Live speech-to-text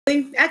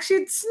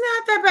Actually, it's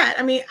not that bad.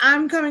 I mean,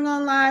 I'm coming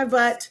on live,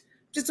 but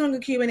just doing a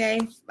Q&A.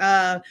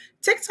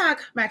 TikTok,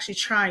 I'm actually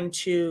trying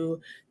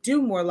to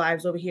do more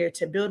lives over here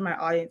to build my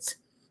audience.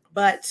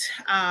 But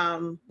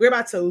we're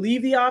about to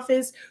leave the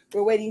office.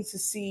 We're waiting to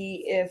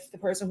see if the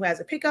person who has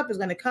a pickup is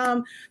going to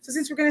come. So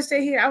since we're going to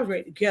stay here, I was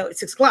ready to go at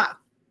 6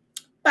 o'clock.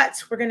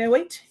 But we're going to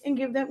wait and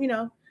give them,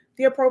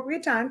 the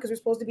appropriate time because we're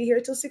supposed to be here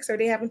until 6:30.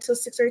 They have until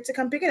 6:30 to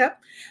come pick it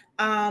up.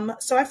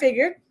 So I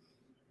figured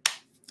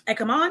I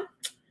come on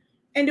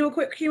and do a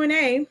quick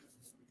Q&A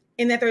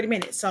in that 30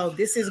 minutes. So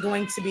this is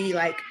going to be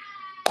like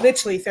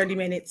literally 30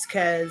 minutes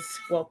because,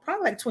 well,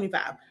 probably like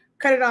 25.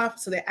 Cut it off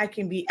so that I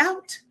can be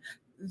out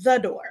the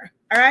door.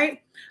 All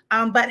right.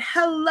 But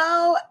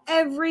hello,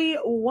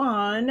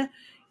 everyone.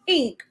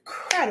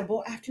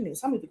 Incredible afternoon.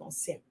 So I'm even going to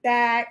sit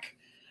back,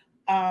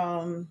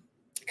 kind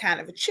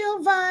of a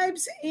chill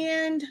vibes,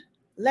 and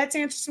let's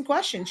answer some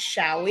questions,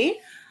 shall we?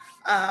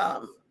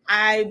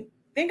 I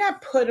think I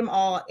put them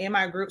all in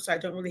my group, so I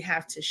don't really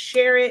have to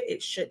share it.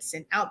 It should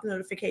send out the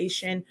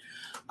notification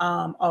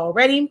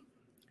already.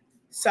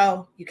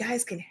 So you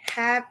guys can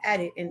have at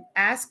it and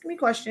ask me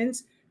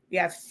questions. We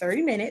have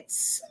 30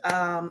 minutes.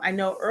 I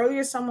know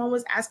earlier someone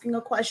was asking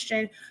a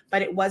question,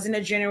 but it wasn't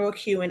a general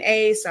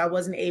Q&A, so I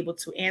wasn't able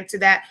to answer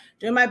that.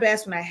 Doing my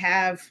best when I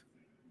have,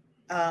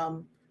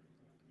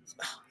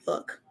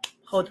 look,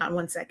 hold on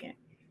one second.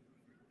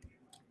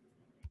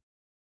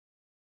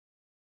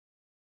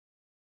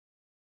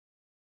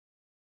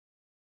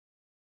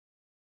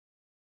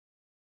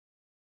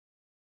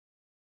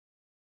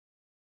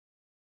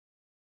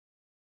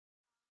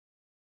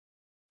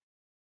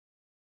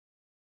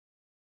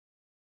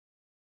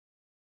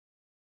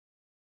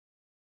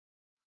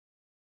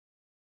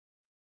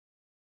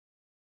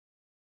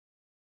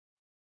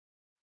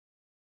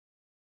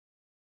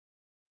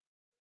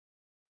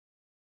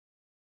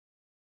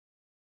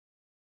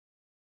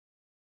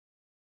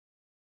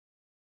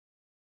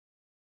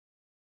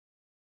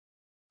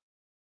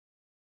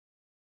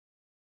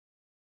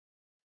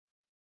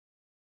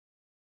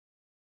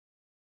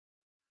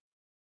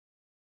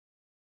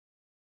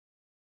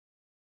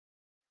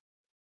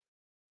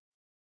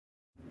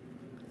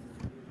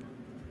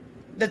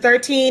 The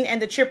 13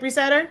 and the chip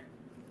resetter.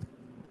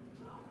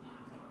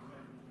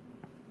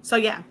 So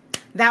yeah,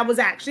 that was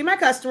actually my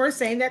customer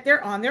saying that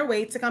they're on their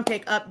way to come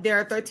pick up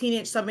their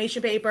 13-inch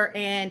summation paper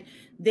and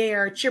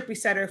their chip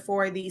resetter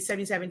for the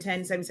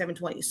 7710,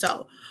 7720.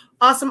 So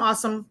awesome,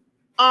 awesome,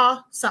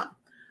 awesome.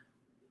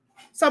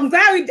 So I'm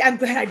glad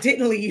I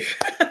didn't leave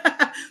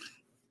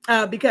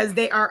because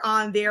they are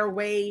on their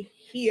way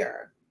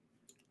here.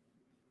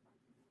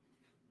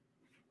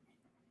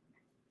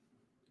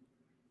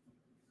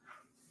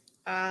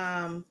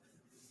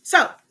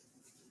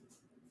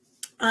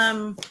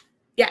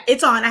 Yeah,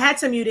 it's on. I had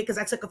to mute it because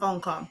I took a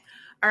phone call.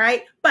 All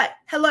right. But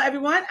hello,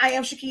 everyone. I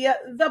am Shakia,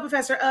 the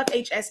professor of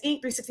HS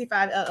Inc.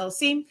 365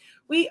 LLC.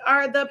 We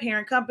are the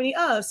parent company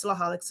of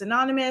Slaholics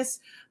Anonymous,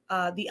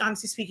 the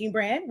Honestly Speaking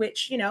brand,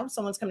 which,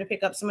 someone's coming to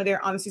pick up some of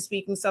their Honestly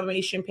Speaking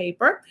summation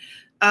paper,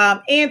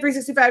 and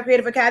 365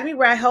 Creative Academy,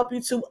 where I help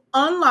you to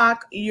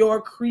unlock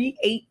your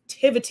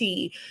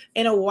creativity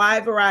in a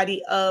wide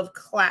variety of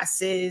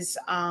classes,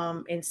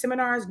 and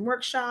seminars and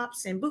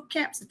workshops and boot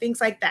camps and things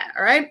like that.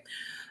 All right.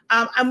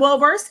 I'm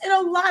well-versed in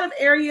a lot of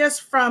areas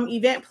from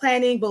event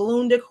planning,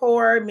 balloon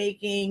decor,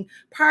 making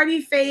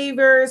party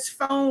favors,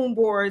 foam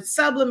boards,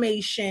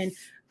 sublimation,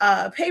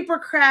 paper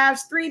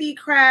crafts, 3D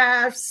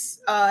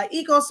crafts,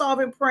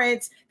 eco-solvent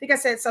prints. I think I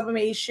said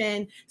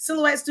sublimation,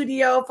 Silhouette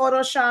Studio,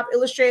 Photoshop,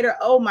 Illustrator.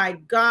 Oh my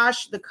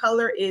gosh, the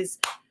color is,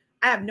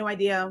 I have no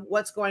idea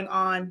what's going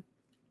on.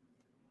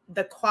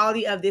 The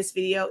quality of this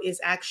video is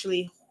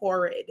actually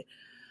horrid.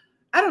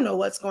 I don't know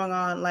what's going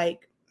on.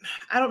 Like,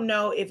 I don't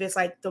know if it's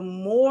like the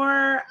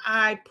more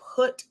I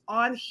put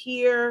on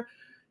here,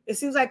 it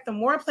seems like the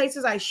more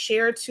places I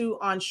share to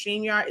on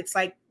StreamYard, it's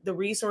like the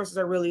resources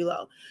are really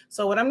low.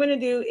 So what I'm going to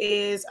do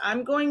is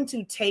I'm going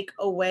to take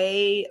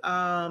away,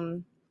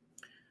 I'm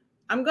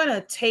going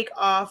to take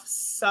off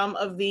some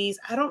of these.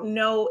 I don't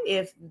know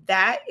if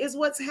that is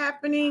what's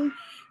happening.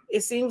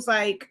 It seems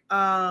like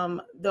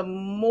the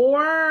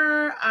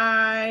more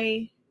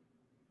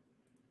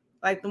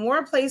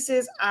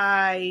places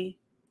I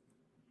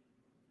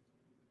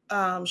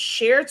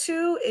share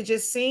to, it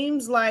just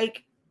seems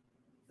like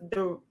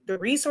the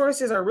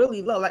resources are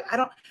really low. Like I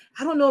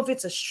don't know if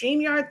it's a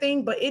StreamYard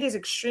thing, but it is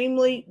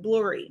extremely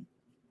blurry.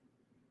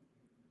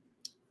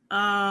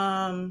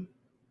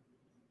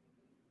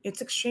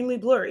 It's extremely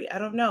blurry. I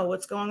don't know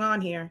what's going on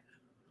here.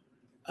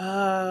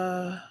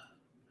 So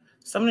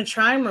I'm gonna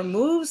try and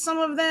remove some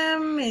of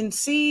them and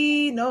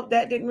see. Nope,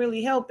 that didn't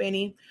really help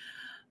any.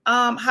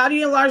 How do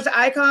you enlarge the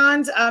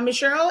icons? Ms.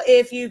 Cheryl,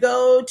 if you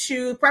go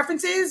to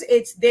preferences,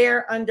 it's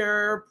there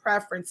under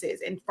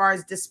preferences and as far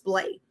as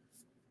display.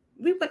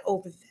 We went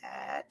over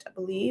that, I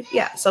believe.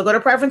 Yeah, so go to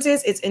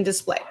preferences, it's in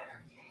display.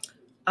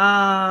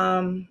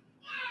 How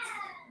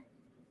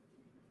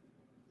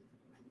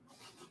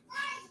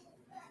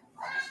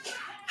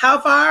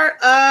far?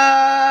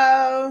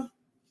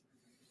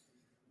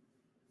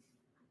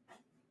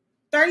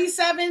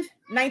 37th,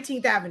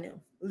 19th Avenue,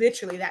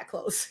 literally that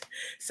close.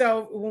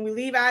 So when we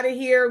leave out of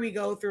here, we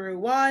go through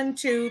 1,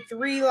 2,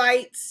 3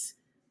 lights,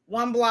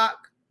 1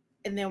 block,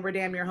 and then we're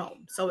damn near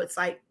home. So it's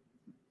like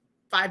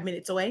 5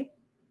 minutes away,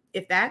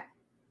 if that.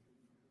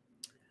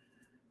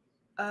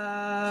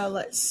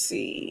 Let's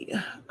see.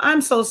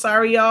 I'm so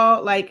sorry,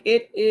 y'all. Like,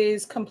 it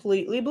is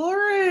completely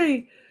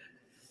blurry.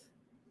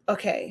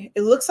 Okay,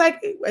 it looks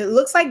like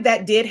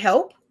that did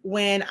help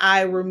when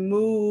I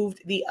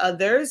removed the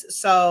others.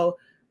 So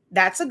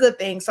that's a good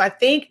thing. So I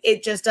think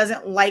it just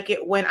doesn't like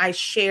it when I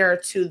share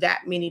to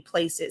that many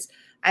places.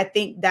 I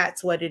think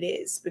that's what it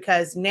is,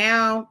 because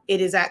now it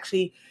is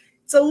actually,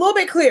 it's a little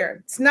bit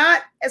clear. It's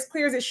not as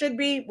clear as it should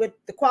be with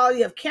the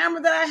quality of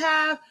camera that I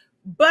have,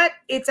 but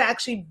it's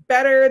actually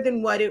better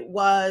than what it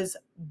was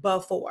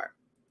before.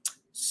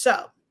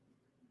 So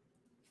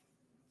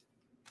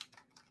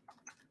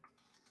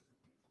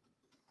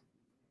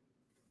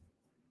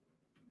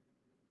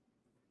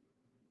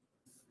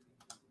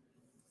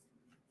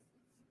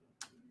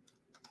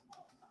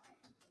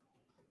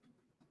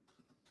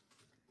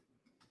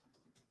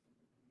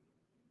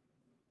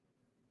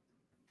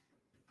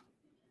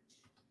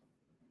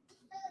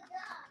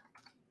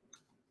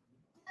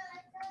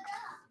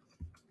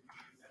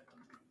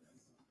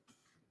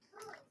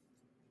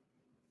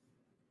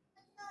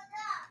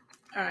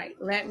all right,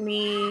 let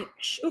me,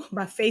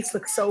 my face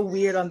looks so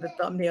weird on the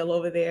thumbnail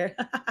over there.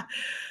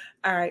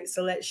 All right,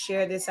 so let's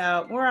share this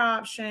out. More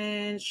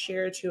options,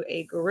 share to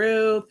a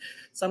group.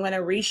 So I'm going to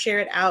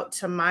reshare it out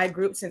to my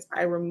group since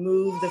I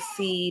removed the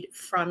feed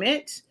from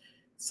it.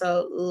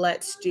 So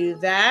let's do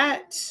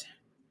that.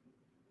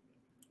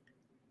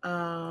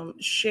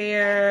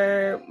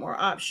 Share, more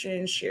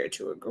options, share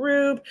to a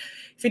group.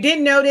 If you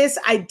didn't notice,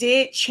 I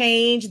did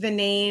change the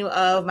name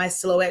of my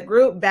silhouette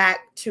group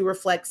back to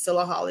reflect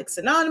Silaholics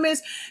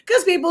Anonymous,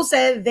 because people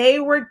said they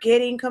were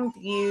getting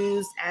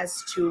confused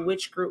as to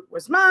which group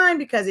was mine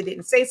because it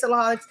didn't say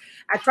Silaholics.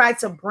 I tried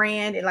to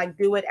brand and like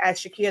do it as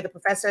Shakia the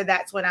Professor.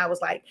 That's when I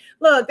was like,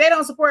 look, they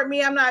don't support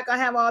me. I'm not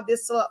gonna have all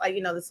this, like,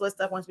 you know, this list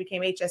stuff once we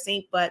became HS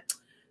Inc. But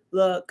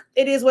look,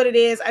 it is what it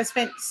is. I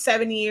spent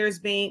 7 years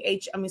being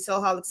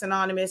Silaholics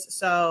Anonymous.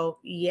 So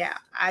yeah,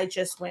 I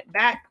just went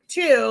back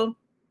to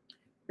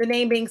the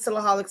name being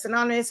Silaholics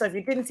Anonymous. So if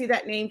you didn't see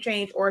that name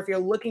change, or if you're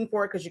looking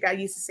for it because you got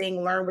used to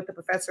saying Learn with the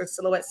Professor,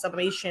 Silhouette,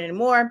 Sublimation, and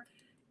more,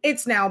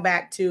 it's now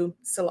back to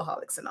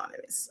Silaholics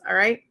Anonymous. All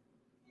right.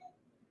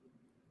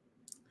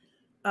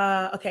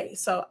 Okay,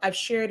 so I've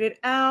shared it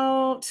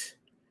out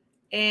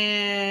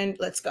and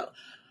let's go.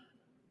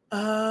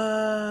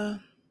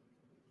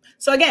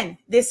 So again,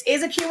 this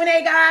is a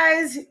Q&A,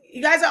 guys.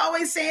 You guys are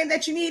always saying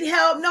that you need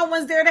help. No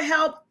one's there to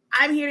help.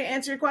 I'm here to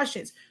answer your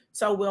questions.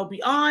 So we'll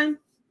be on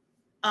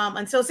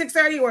until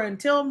 6:30 or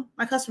until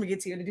my customer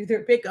gets here to do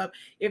their pickup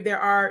if there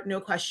are no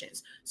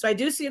questions. So I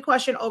do see a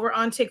question over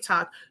on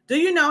TikTok. Do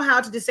you know how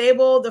to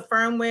disable the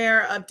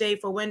firmware update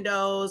for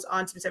Windows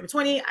on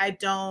 720? I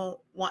don't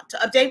want to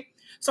update.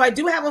 So I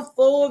do have a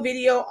full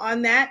video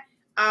on that.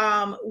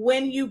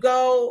 When you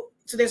go,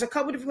 so there's a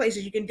couple different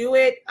places you can do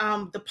it.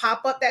 The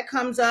pop-up that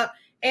comes up,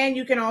 and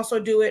you can also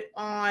do it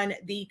on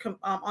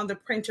the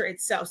printer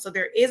itself. So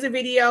there is a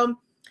video.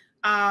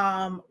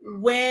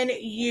 When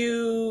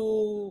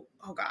you,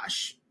 oh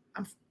gosh,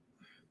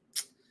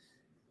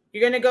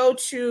 you're gonna go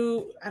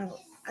to, I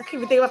can't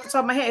even think off the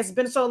top of my head. It's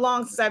been so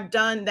long since I've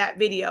done that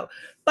video.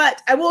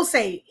 But I will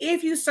say,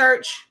 if you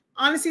search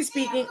Honestly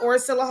Speaking or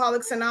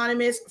Silaholics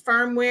Anonymous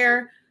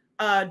firmware,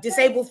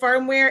 disable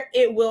firmware,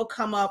 it will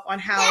come up on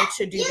how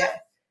to do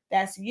that.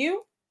 That's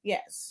you?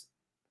 Yes.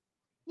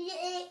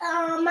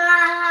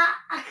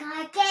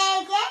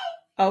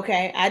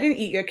 Okay, I didn't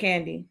eat your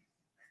candy.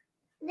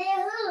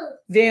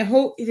 Then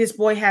who? This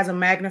boy has a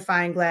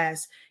magnifying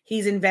glass.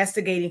 He's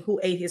investigating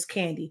who ate his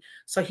candy.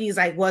 So he's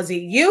like, was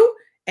it you?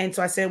 And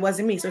so I said, it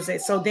wasn't me. So I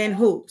said, so then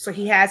who? So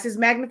he has his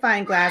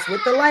magnifying glass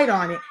with the light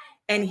on it,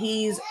 and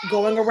he's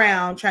going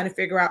around trying to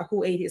figure out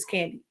who ate his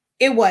candy.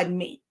 It wasn't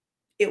me.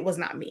 It was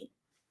not me.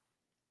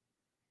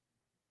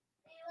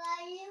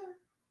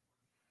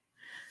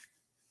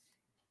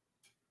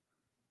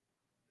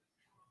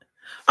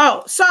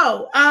 Oh,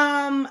 so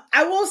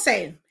I will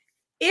say,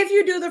 if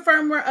you do the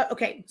firmware,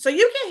 okay, so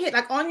you can hit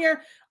like on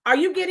your, are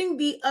you getting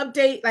the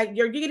update, like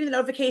you're getting the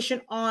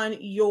notification on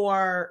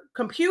your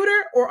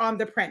computer or on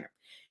the printer?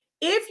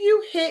 If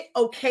you hit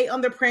OK on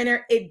the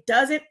printer, it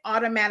doesn't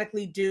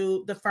automatically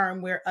do the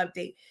firmware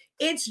update.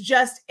 It's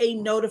just a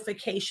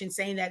notification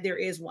saying that there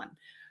is one.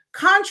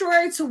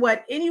 Contrary to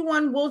what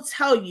anyone will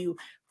tell you,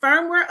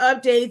 firmware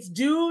updates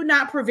do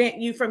not prevent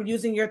you from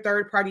using your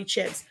third-party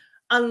chips,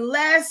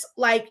 unless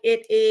like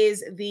it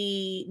is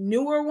the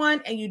newer one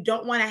and you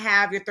don't want to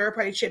have your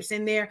third-party chips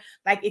in there.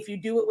 Like if you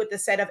do it with a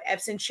set of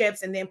Epson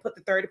chips and then put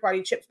the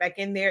third-party chips back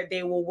in there,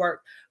 they will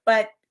work.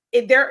 But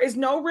there is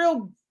no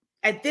real,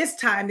 at this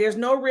time, there's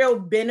no real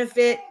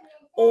benefit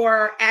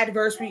or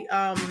adverse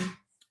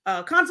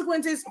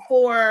consequences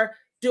for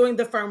doing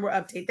the firmware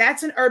update.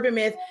 That's an urban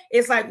myth.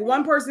 It's like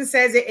one person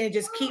says it and it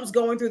just keeps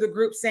going through the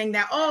group saying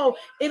that, oh,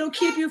 it'll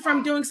keep you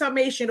from doing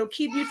summation. It'll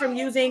keep you from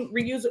using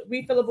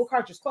refillable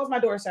cartridges. Close my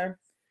door, sir.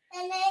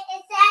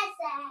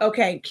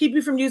 Okay, keep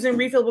you from using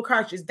refillable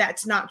cartridges.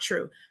 That's not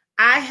true.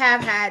 I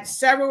have had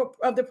several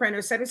of the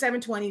printers,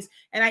 7720s,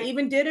 and I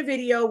even did a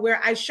video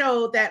where I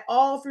showed that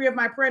all 3 of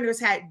my printers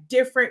had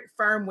different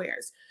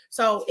firmwares.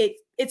 So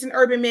it's an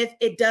urban myth.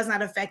 It does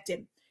not affect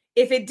it.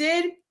 If it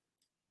did,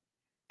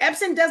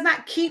 Epson does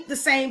not keep the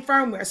same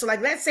firmware. So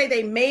like, let's say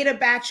they made a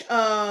batch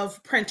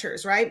of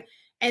printers, right?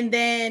 And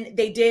then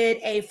they did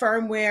a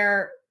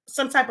firmware,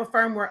 some type of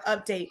firmware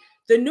update.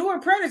 The newer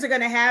printers are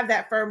going to have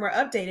that firmware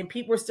update and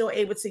people are still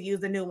able to use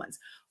the new ones.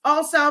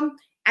 Also,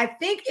 I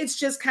think it's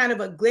just kind of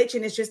a glitch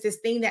and it's just this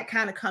thing that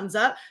kind of comes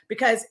up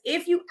because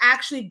if you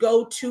actually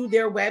go to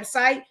their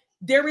website,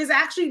 there is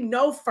actually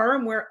no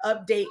firmware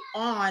update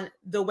on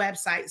the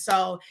website.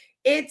 So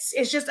it's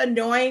just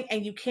annoying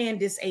and you can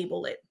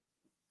disable it.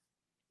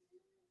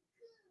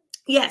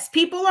 Yes,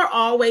 people are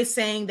always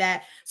saying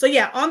that. So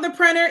yeah, on the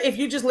printer, if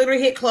you just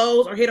literally hit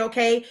close or hit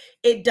OK,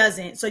 it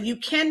doesn't. So you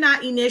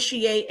cannot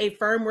initiate a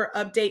firmware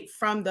update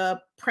from the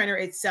printer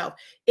itself.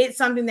 It's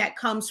something that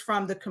comes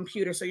from the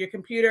computer. So your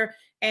computer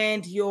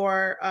and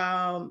your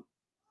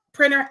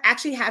printer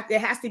actually it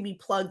has to be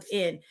plugged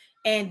in,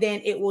 and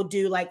then it will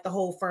do like the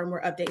whole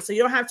firmware update. So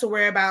you don't have to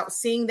worry about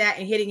seeing that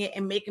and hitting it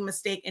and making a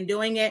mistake and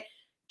doing it.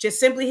 Just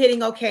simply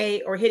hitting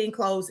OK or hitting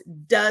close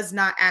does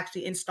not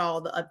actually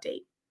install the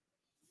update.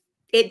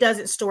 It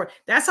doesn't store.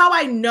 That's how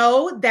I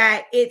know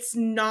that it's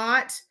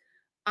not,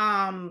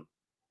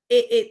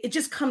 it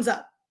just comes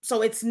up.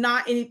 So it's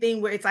not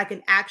anything where it's like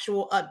an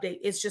actual update.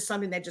 It's just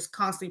something that just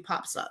constantly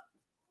pops up.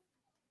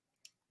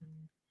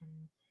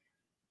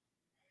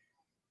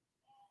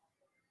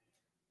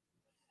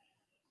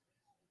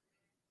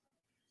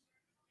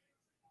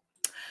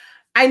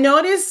 I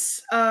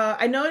notice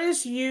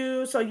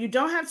so you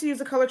don't have to use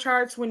the color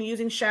charts when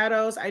using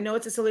shadows. I know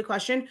it's a silly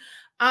question.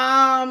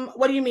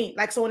 What do you mean?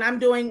 Like, so when I'm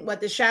doing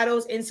the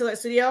shadows in Silhouette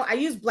Studio, I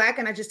use black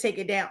and I just take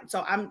it down.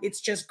 So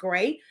it's just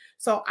gray.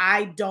 So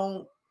I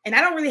don't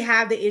really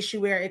have the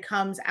issue where it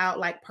comes out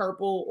like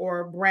purple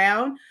or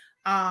brown,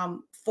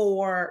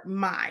 for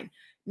mine.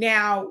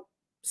 Now,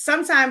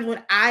 sometimes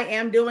when I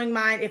am doing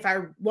mine, if I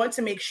want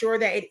to make sure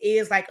that it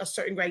is like a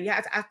certain gray, you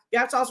have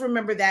to also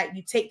remember that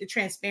you take the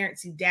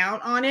transparency down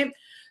on it.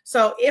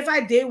 So if I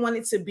did want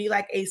it to be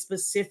like a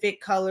specific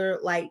color,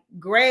 like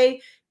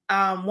gray,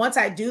 once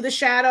I do the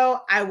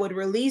shadow, I would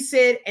release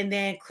it and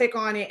then click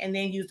on it and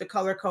then use the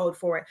color code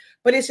for it.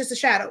 But it's just a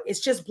shadow.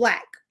 It's just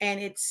black and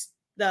it's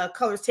the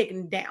color's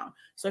taken down.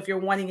 So if you're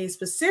wanting a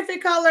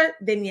specific color,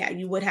 then yeah,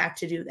 you would have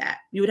to do that.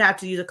 You would have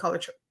to use a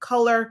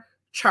color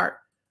chart.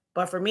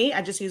 But for me,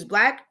 I just use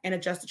black and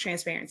adjust the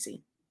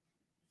transparency.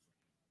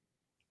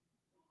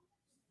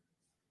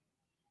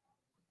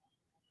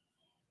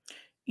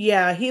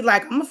 Yeah, he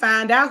like, I'm gonna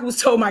find out who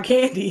stole my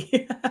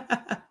candy.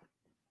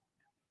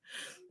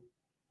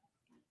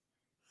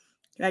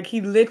 Like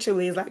he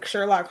literally is like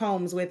Sherlock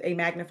Holmes with a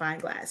magnifying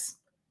glass.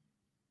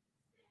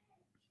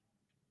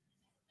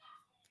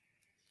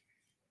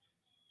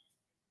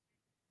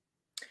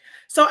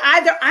 So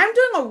either I'm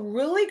doing a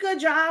really good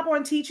job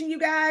on teaching you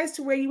guys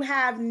to where you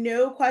have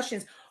no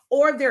questions,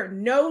 or there are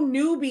no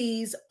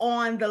newbies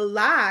on the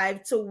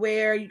live to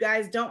where you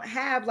guys don't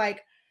have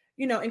like,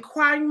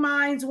 inquiring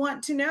minds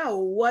want to know,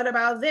 what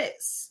about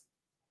this?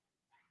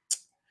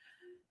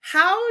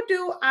 How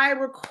do I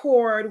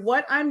record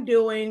what I'm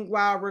doing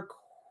while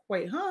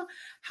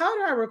How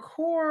do I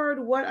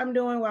record what I'm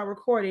doing while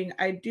recording?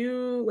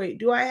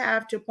 Do I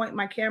have to point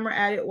my camera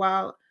at it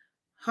while,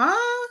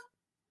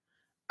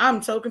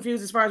 I'm so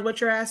confused as far as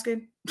what you're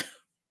asking.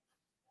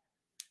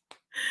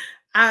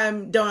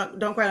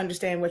 Don't quite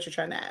understand what you're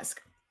trying to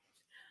ask.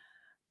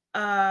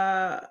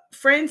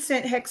 Friend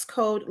sent hex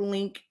code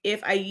link.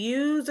 If I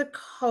use a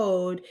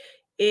code,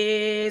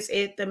 is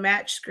it the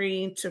match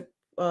screen to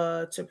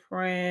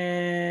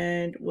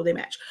print? Will they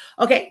match?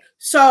 Okay,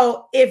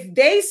 so if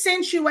they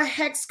sent you a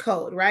hex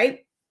code,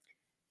 right?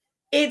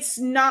 It's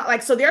not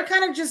like, so they're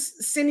kind of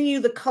just sending you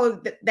the color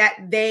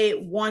that they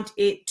want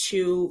it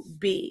to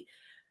be.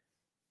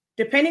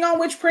 Depending on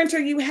which printer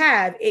you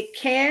have, it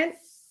can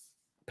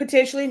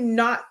potentially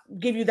not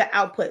give you the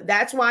output.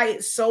 That's why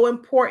it's so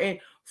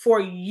important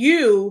for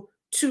you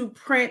to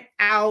print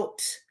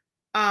out,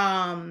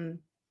 color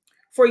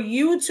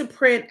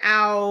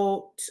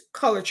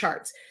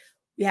charts.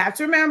 You have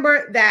to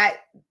remember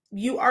that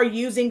you are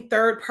using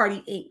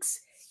third-party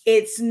inks.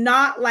 It's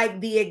not like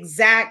the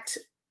exact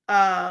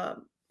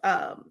color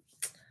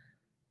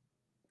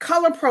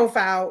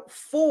profile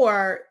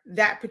for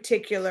that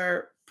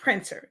particular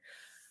printer.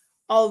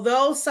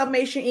 Although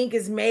Sublimation ink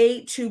is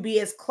made to be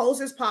as close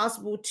as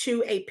possible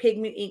to a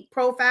pigment ink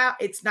profile,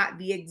 it's not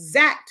the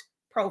exact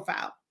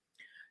profile.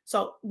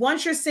 So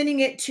once you're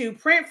sending it to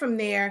print from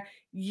there,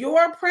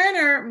 your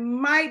printer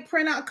might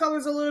print out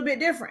colors a little bit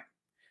different.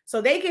 So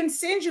they can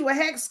send you a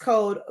hex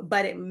code,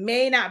 but it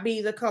may not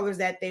be the colors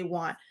that they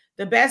want.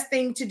 the best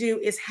thing to do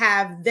is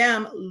have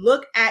them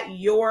look at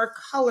your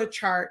color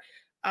chart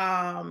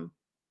and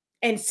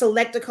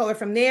select a color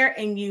from there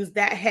and use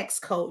that hex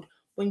code.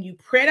 When you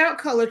print out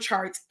color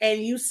charts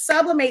and you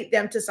sublimate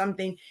them to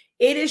something,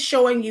 it is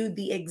showing you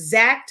the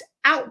exact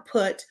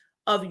output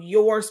of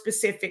your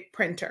specific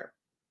printer.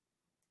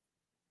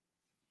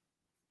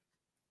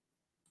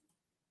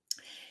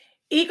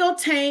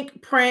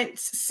 EcoTank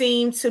prints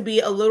seem to be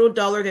a little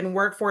duller than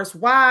Workforce.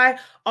 Why?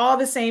 All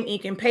the same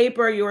ink and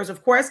paper, yours,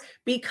 of course,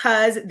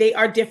 because they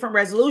are different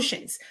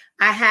resolutions.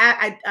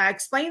 I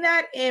explained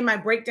that in my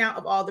breakdown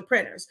of all the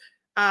printers.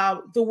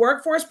 The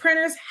Workforce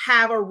printers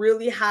have a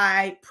really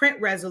high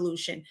print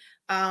resolution.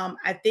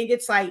 I think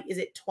it's like, is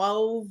it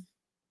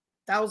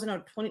 12,000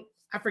 or 20?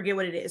 I forget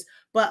what it is,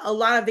 but a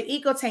lot of the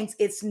EcoTanks,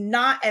 it's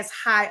not as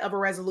high of a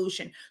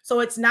resolution. So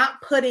it's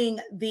not putting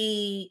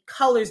the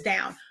colors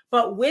down.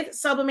 But with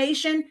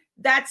sublimation,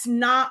 that's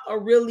not a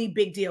really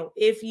big deal.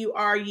 If you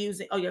are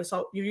using, oh yeah,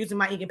 so you're using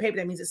my ink and paper,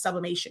 that means it's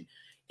sublimation.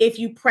 If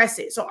you press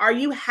it. So are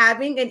you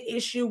having an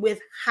issue with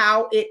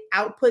how it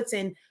outputs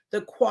and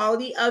the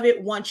quality of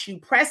it once you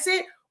press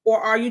it? Or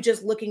are you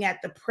just looking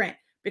at the print?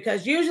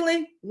 Because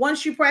usually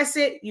once you press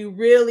it, you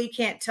really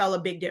can't tell a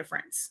big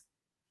difference.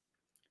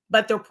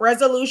 But the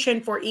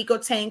resolution for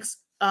EcoTanks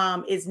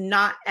is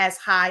not as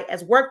high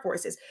as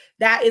Workforces.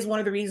 That is one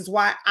of the reasons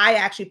why I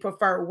actually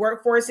prefer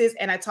Workforces,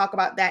 and I talk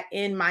about that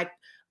in my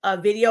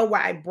video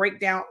where I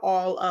break down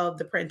all of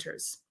the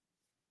printers.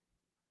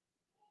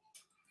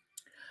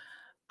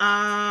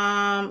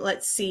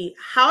 Let's see.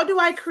 How do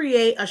I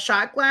create a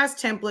shot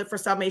glass template for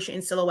sublimation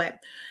in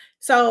Silhouette?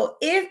 So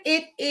if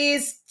it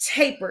is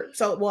tapered,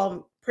 so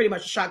well, pretty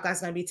much a shot glass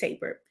is going to be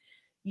tapered.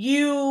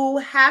 You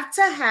have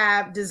to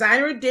have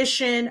Designer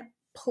Edition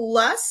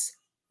Plus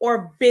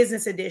or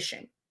Business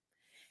Edition.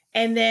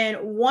 And then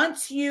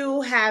once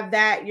you have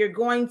that, you're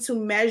going to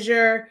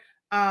measure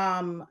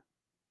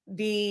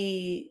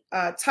the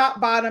top,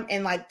 bottom,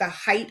 and like the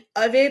height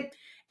of it.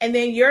 And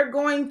then you're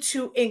going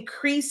to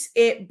increase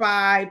it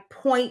by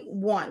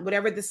 0.1,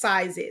 whatever the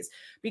size is.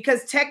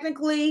 Because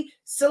technically,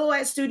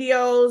 Silhouette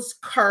Studios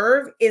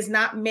curve is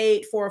not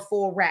made for a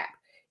full wrap.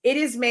 It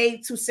is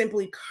made to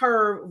simply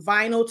curve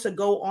vinyl to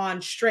go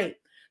on straight.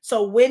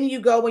 So when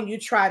you go and you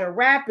try to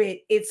wrap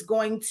it, it's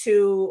going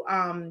to,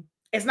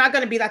 it's not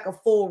going to be like a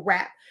full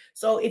wrap.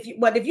 So if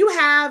you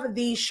have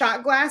these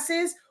shot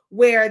glasses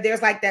where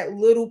there's like that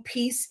little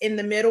piece in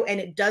the middle and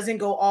it doesn't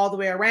go all the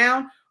way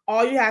around,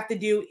 all you have to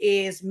do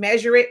is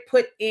measure it,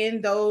 put in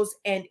those,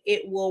 and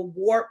it will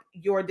warp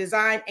your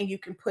design and you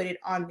can put it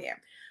on there.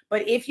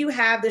 But if you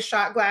have the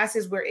shot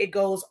glasses where it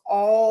goes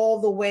all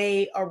the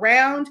way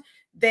around,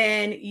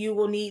 then you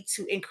will need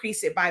to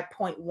increase it by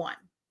 0.1.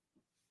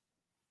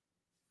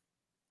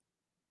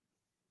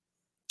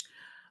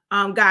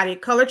 Got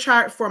it. Color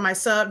chart for my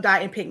sub,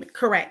 dye, and pigment.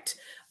 Correct.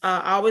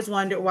 I always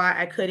wondered why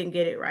I couldn't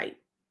get it right.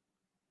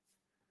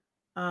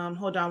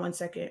 Hold on one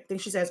second. I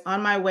think she says,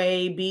 on my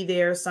way, be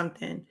there,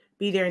 something.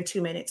 Be there in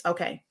 2 minutes.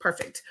 Okay,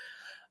 perfect.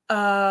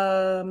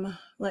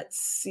 Let's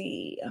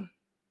see.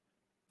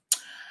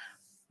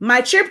 My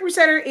chip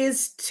resetter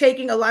is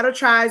taking a lot of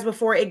tries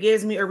before it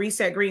gives me a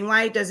reset green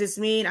light. Does this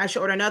mean I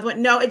should order another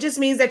one? No, it just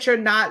means that you're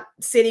not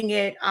sitting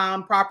it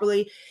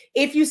properly.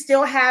 If you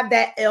still have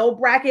that L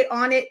bracket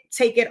on it,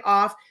 take it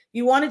off.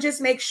 You want to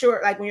just make sure,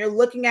 like when you're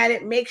looking at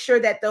it, make sure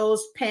that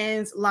those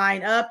pins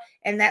line up,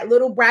 and that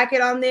little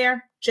bracket on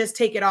there, just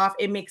take it off.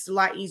 It makes it a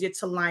lot easier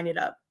to line it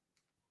up.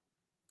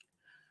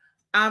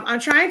 I'm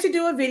trying to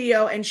do a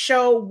video and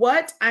show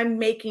what I'm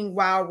making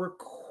while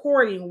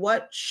recording.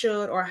 What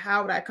should or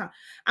how would I come?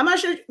 I'm not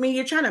sure. I mean,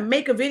 you're trying to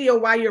make a video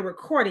while you're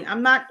recording.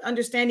 I'm not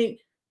understanding,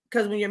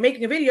 because when you're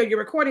making a video, you're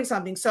recording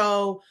something.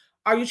 So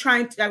are you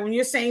trying to, like, when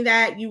you're saying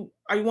that,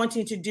 are you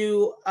wanting to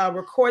do a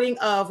recording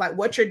of like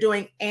what you're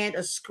doing and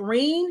a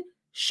screen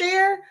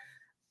share?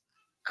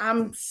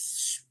 I'm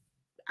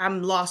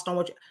lost on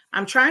what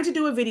I'm trying to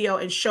do a video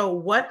and show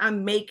what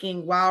I'm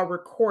making while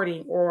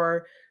recording,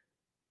 or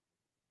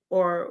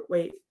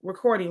wait,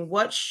 recording.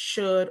 What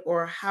should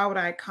or how would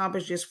I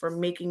accomplish this for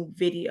making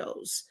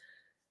videos?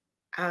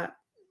 I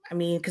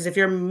mean, because if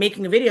you're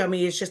making a video, I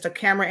mean, it's just a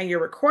camera and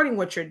you're recording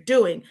what you're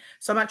doing.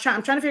 So I'm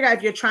trying to figure out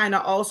if you're trying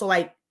to also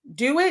like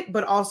do it,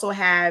 but also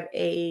have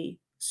a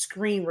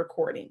screen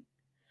recording.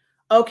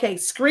 Okay,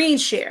 screen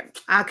share.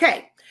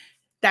 Okay,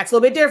 that's a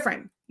little bit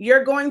different.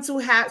 You're going to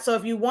have, so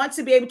if you want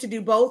to be able to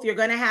do both, you're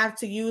going to have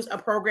to use a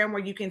program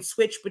where you can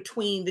switch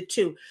between the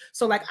two.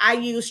 So like I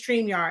use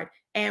StreamYard,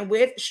 and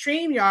with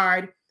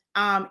StreamYard,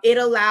 it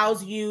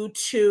allows you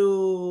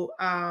to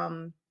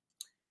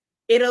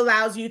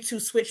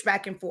switch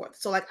back and forth.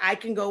 So like I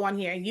can go on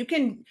here and you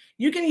can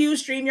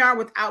use StreamYard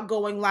without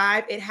going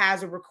live. It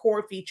has a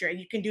record feature, and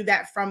you can do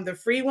that from the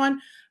free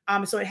one.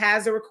 So it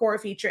has a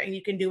record feature and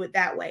you can do it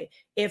that way.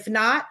 If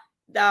not,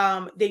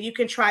 then you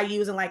can try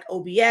using like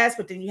OBS,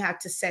 but then you have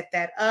to set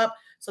that up.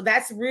 So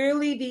that's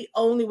really the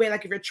only way,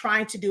 like if you're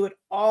trying to do it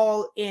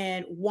all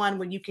in one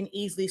where you can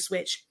easily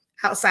switch.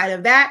 Outside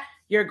of that,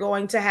 you're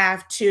going to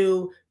have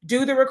to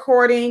do the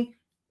recording,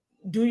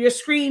 do your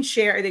screen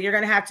share, then you're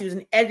going to have to use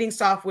an editing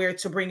software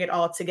to bring it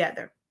all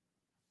together.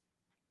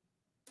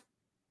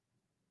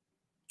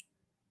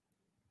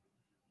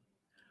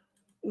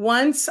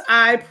 Once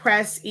I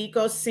press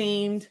Eco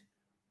Seamed,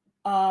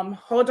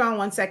 hold on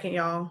one second,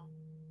 y'all.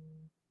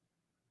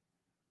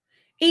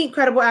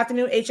 Incredible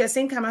afternoon, HS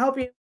Ink. Can I help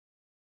you?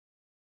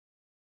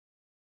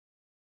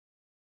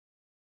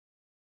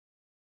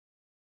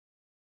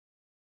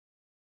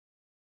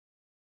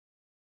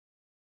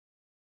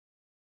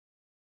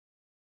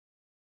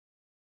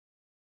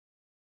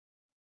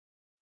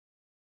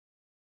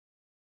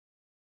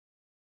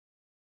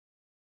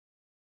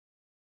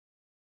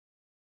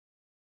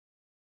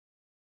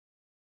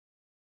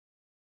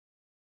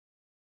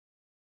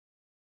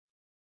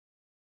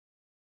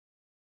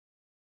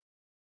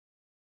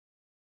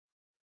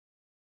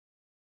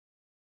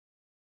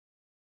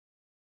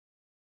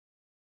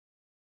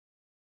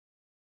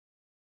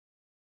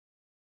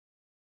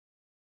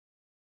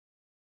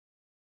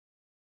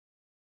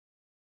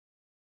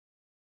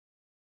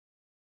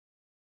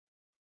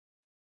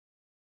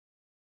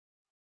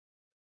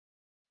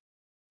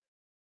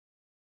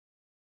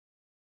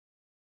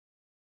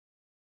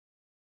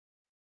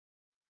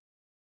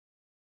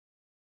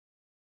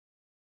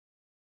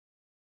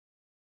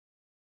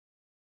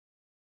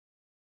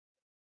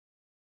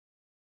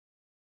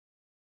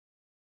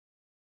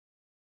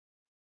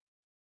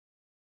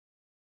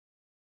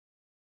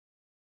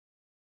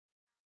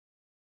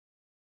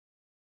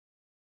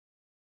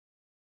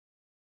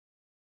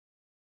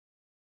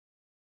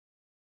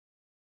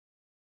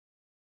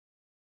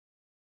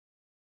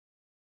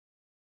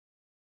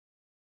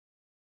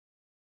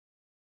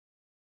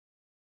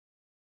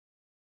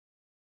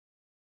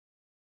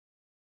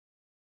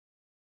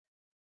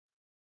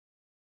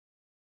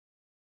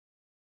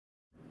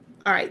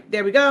 All right,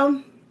 there we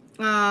go.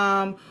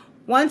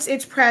 Once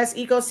it's pressed,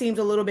 Eco seems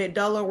a little bit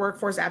duller.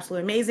 Workforce,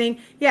 absolutely amazing.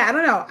 Yeah, I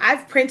don't know.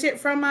 I've printed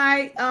from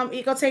my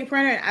EcoTank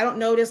printer, and I don't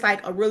notice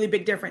like a really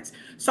big difference.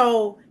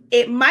 So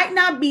it might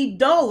not be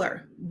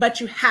duller, but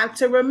you have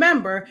to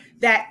remember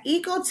that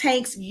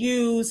EcoTanks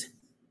use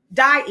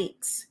dye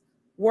inks.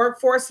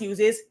 Workforce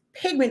uses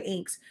pigment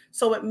inks.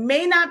 So it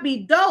may not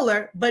be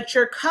duller, but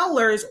your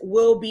colors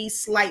will be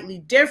slightly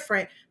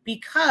different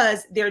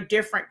because they're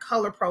different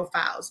color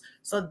profiles.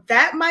 So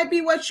that might be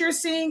what you're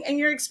seeing and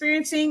you're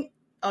experiencing.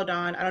 Hold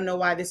on, I don't know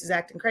why this is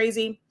acting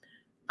crazy.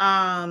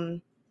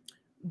 But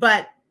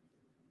all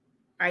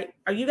right,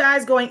 are you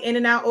guys going in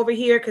and out over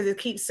here? Because it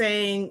keeps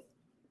saying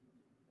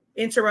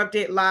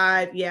interrupted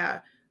live. Yeah,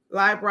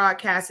 live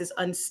broadcast is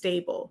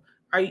unstable.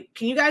 Can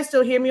you guys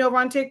still hear me over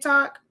on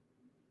TikTok?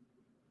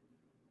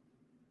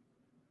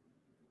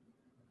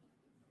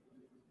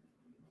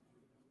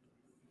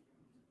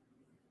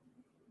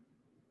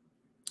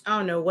 I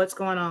don't know what's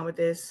going on with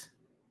this.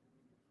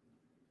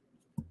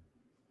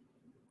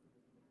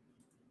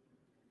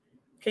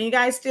 Can you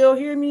guys still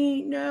hear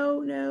me?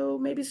 No,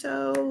 maybe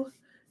so.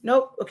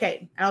 Nope.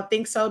 Okay. I don't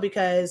think so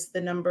because the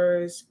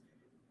numbers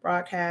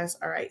broadcast.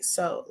 All right.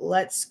 So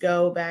let's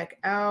go back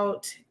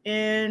out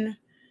in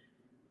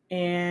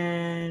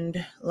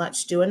and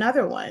let's do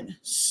another one.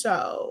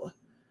 So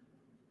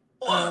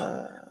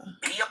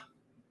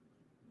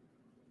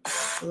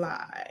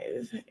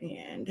live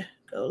and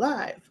go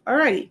live. All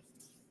righty.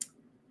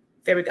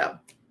 There we go.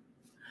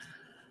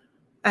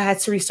 I had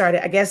to restart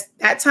it. I guess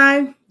that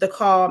time the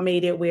call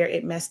made it where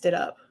it messed it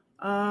up.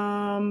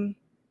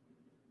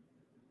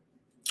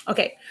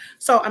 Okay,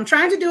 so I'm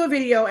trying to do a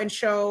video and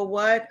show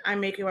what I'm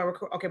making while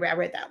recording. Okay, wait, I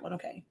read that one.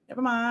 Okay,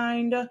 never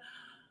mind.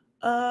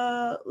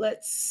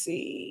 Let's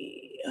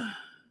see.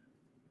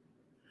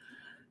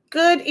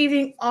 Good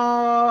evening,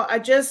 all. I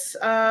just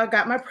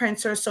got my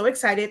printer. So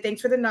excited.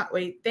 Thanks for the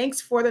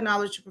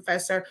knowledge,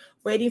 Professor.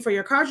 Waiting for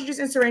your cartridges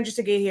and syringes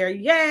to get here.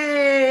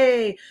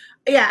 Yay!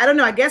 Yeah, I don't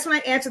know. I guess when I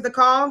answered the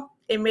call,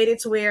 it made it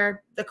to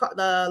where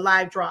the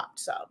live dropped.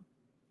 So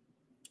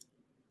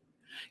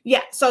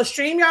yeah, so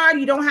StreamYard,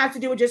 you don't have to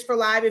do it just for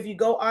live. If you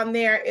go on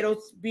there,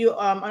 it'll be an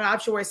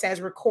option where it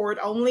says record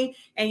only,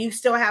 and you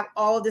still have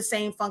all of the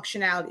same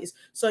functionalities.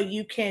 So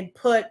you can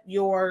put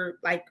your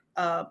like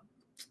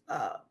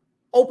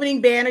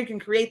opening banner, you can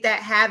create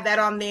that, have that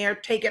on there,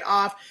 take it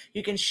off.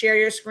 You can share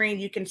your screen.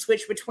 You can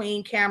switch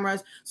between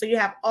cameras. So you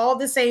have all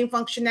the same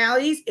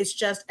functionalities. It's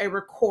just a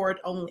record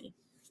only.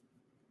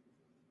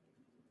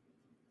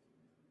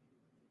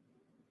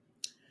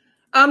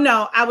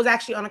 No, I was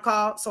actually on a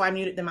call, so I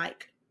muted the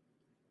mic.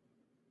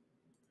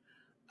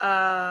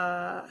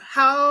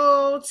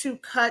 How to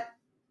cut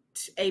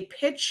a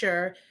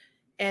picture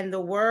and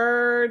the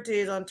word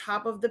is on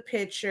top of the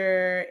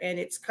picture and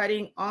it's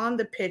cutting on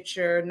the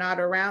picture, not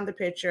around the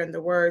picture, and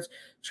the words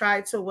try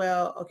to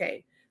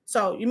okay.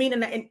 So you mean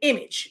an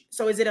image.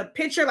 So is it a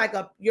picture like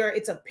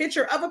it's a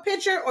picture of a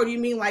picture, or do you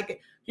mean like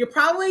you're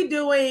probably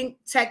doing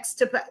text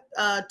to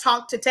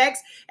talk to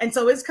text, and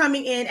so it's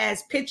coming in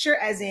as picture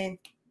as in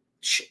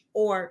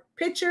or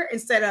picture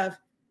instead of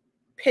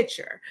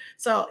picture.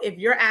 So if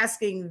you're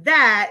asking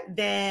that,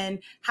 then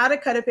how to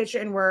cut a picture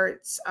in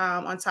words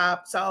on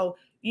top. So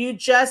you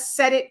just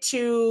set it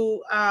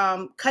to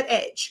cut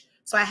edge.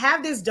 So I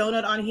have this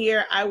donut on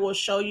here. I will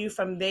show you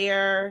from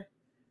there.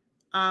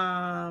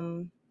 All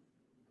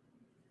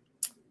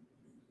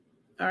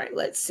right,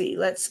 let's see.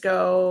 Let's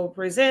go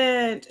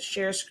present,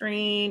 share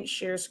screen,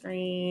 share,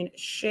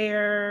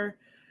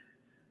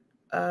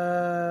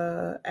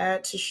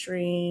 add to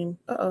stream.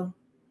 Uh-oh.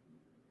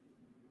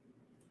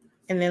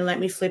 And then let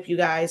me flip you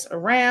guys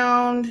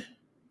around.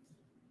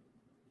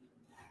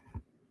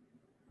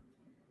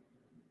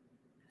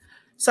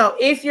 So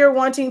if you're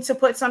wanting to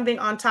put something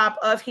on top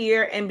of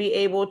here and be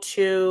able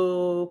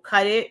to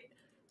cut it,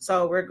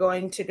 so we're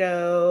going to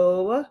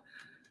go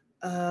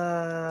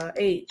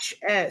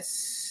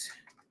HS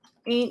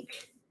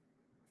Ink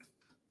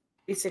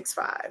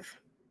 365.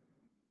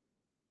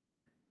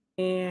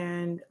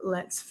 And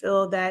let's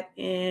fill that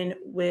in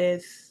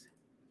with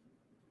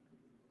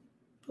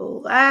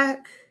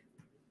black.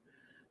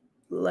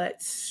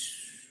 Let's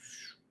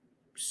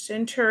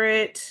center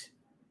it.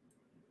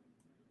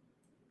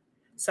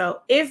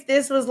 So if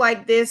this was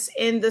like this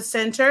in the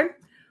center,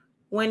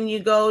 when you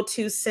go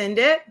to send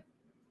it,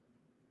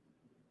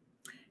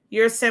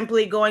 you're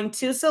simply going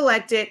to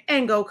select it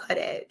and go cut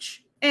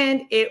edge,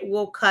 and it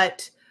will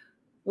cut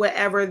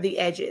wherever the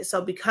edge is. So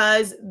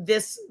because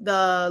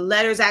the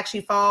letters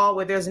actually fall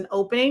where there's an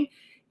opening,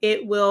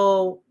 it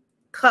will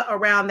cut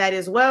around that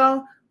as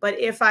well. But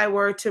if I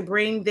were to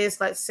bring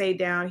this, let's say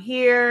down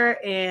here,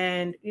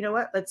 and you know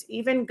what, let's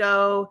even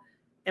go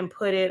and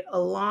put it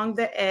along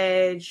the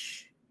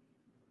edge.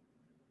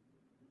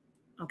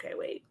 Okay,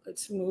 wait,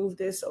 let's move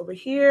this over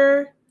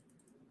here.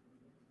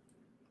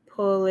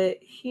 Pull it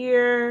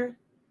here.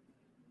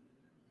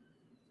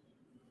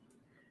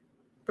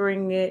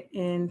 Bring it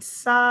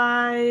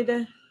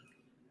inside.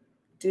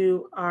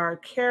 Do our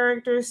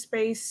character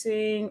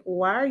spacing.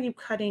 Why are you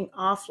cutting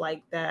off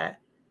like that?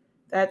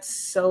 That's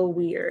so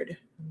weird.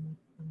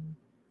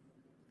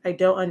 I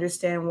don't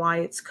understand why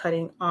it's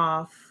cutting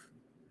off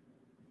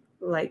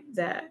like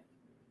that.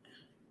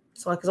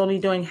 So like it's only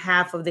doing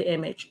half of the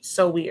image.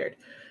 So weird.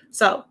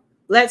 So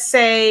let's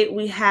say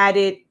we had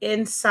it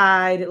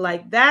inside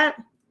like that.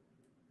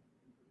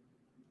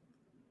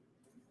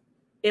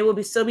 It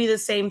will still be the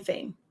same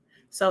thing.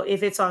 So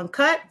if it's on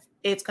cut,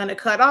 it's going to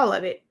cut all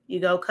of it. You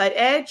go cut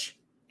edge,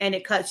 and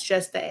it cuts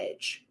just the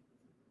edge.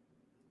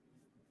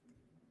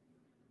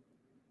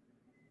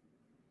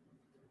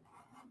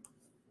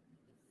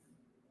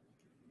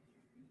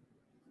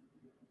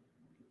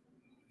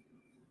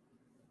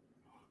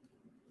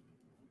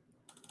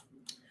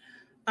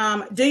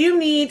 Do you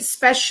need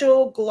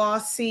special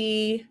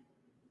glossy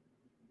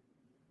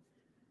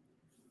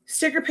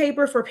sticker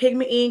paper for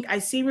pigment ink? I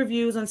see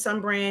reviews on some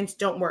brands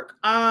don't work.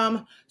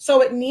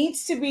 So it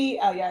needs to be,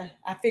 oh yeah,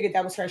 I figured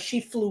that was her.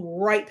 She flew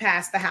right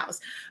past the house.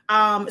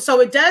 So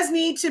it does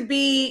need to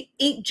be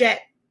inkjet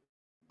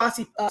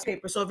glossy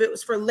paper. So if it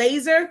was for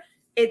laser,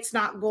 it's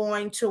not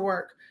going to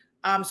work.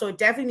 So it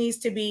definitely needs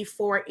to be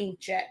for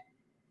inkjet.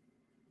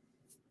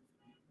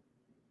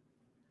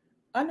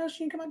 I know she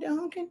can come out there,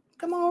 honking.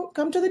 Come on,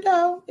 come to the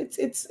door.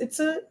 It's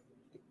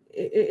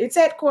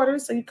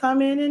headquarters, so you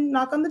come in and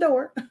knock on the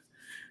door.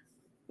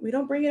 We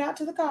don't bring it out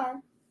to the car.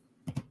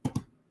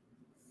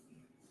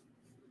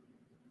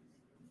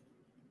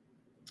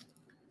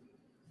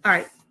 All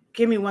right,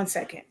 give me 1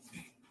 second.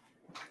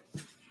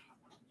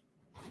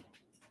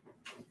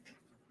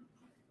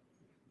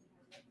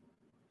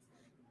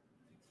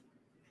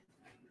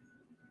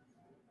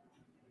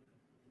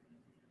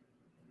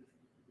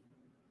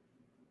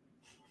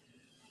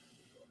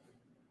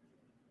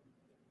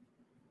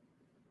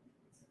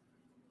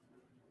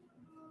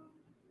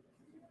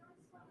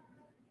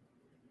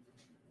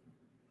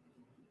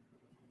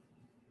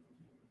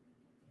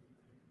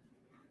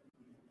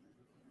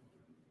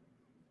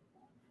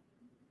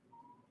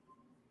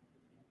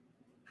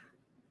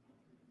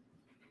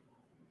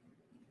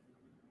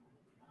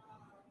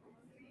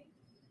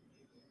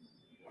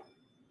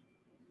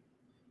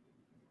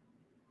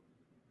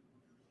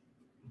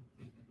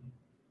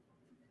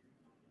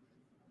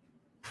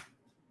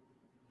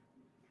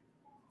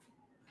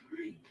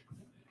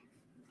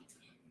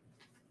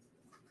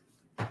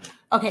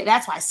 Okay,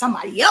 that's why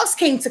somebody else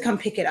came to come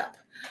pick it up.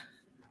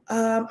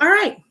 All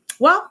right.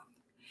 Well,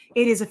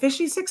 it is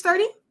officially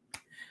 6:30.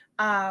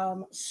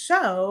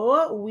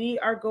 So we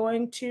are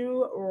going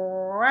to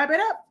wrap it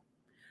up.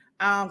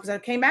 Because I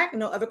came back,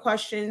 no other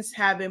questions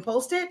have been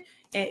posted,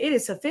 and it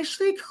is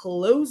officially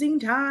closing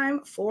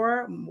time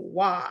for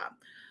moi.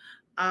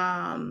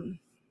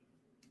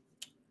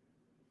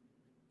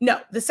 No,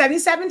 the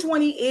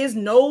 7720 is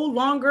no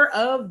longer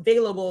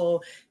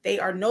available. They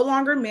are no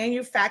longer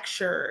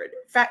manufactured.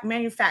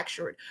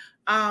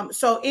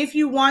 So if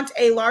you want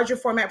a larger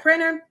format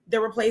printer,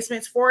 the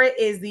replacements for it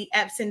is the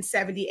Epson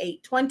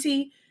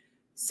 7820,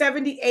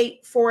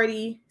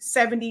 7840,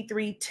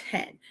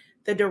 7310.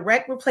 The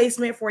direct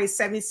replacement for a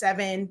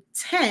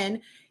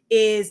 7710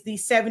 is the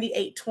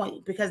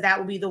 7820, because that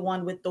will be the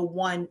one with the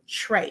one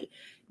tray.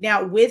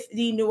 Now, with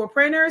the newer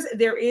printers,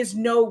 there is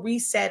no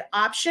reset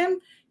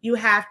option. You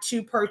have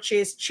to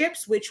purchase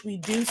chips, which we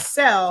do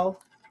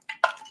sell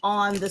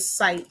on the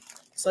site.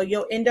 So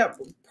you'll end up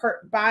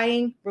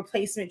buying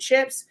replacement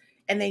chips,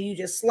 and then you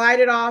just slide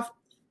it off,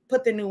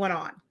 put the new one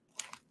on.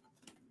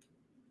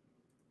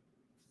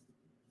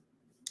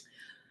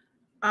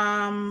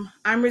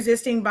 I'm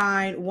resisting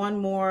buying one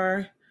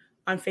more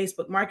on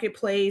Facebook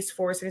Marketplace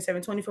for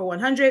 $77.20 for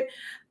 100.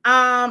 So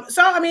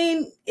I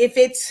mean, if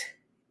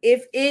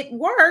it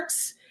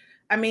works,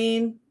 I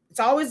mean, it's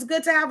always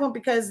good to have one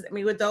because I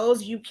mean, with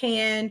those you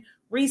can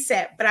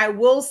reset. But I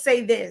will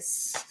say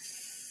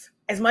this: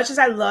 as much as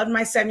I loved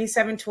my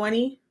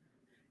 7720,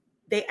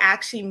 they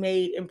actually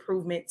made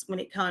improvements when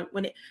it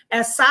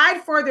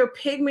aside for their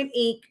pigment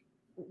ink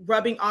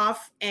rubbing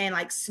off and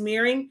like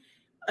smearing.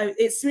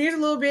 It smears a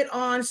little bit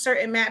on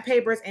certain matte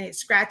papers and it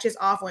scratches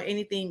off on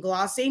anything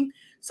glossy.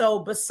 So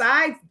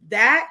besides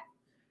that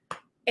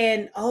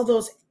and all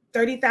those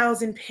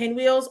 30,000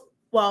 pinwheels,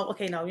 well,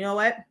 okay, no, you know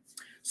what?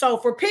 So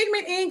for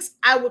pigment inks,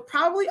 I would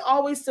probably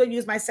always still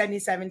use my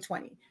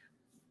 7720.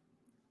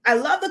 I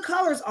love the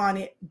colors on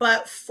it,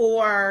 but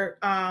for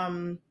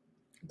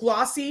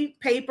glossy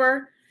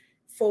paper,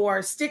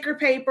 for sticker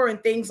paper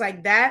and things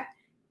like that,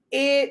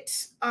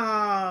 it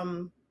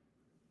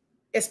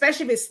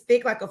especially if it's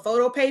thick like a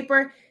photo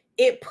paper,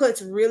 it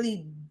puts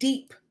really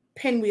deep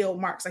pinwheel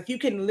marks. Like you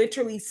can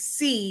literally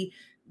see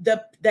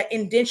the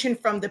indentation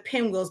from the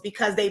pinwheels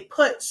because they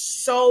put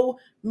so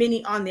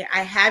many on there.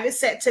 I have it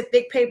set to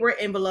thick paper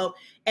envelope,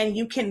 and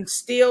you can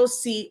still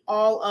see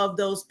all of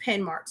those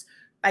pin marks,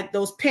 like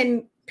those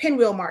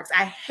pinwheel marks.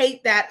 I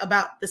hate that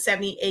about the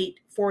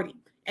 7840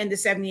 and the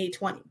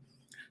 7820.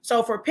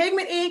 So for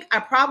pigment ink, I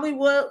probably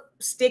would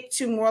stick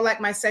to more like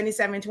my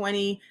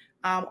 7720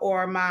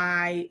 or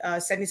my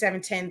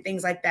 7710,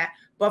 things like that.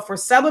 But for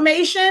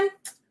sublimation,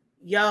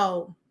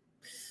 yo,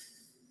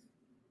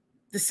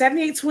 the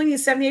 7820 and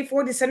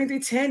 7840,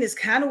 7310 is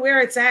kind of where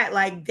it's at.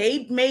 Like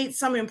they made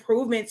some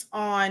improvements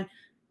on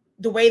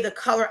the way the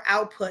color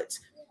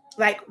outputs.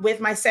 Like with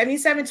my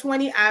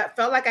 7720, I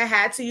felt like I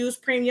had to use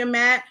premium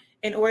matte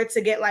in order to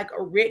get like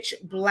a rich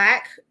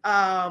black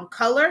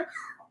color.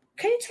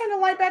 Can you turn the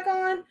light back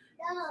on? No.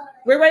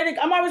 We're ready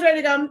to, I'm always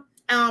ready to go.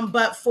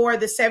 But for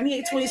the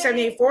 7820,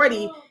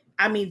 7840,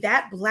 I mean,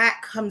 that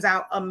black comes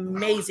out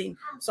amazing.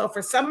 So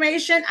for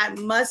sublimation, I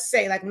must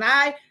say, like when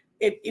I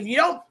did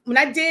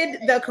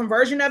the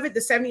conversion of it, the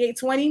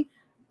 7820,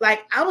 like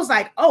I was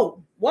like,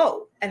 oh,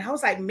 whoa. And I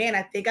was like, man,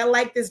 I think I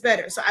like this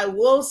better. So I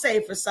will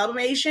say for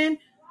sublimation,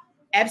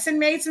 Epson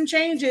made some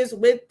changes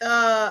with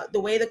the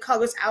way the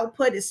colors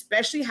output,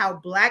 especially how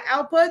black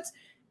outputs,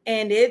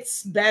 and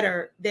it's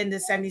better than the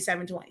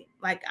 7720.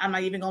 Like, I'm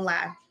not even gonna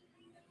lie.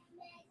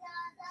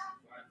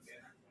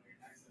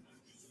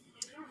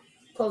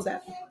 Close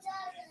that.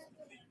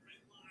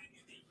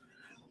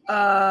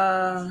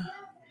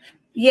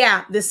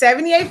 Yeah, the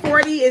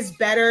 7840 is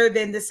better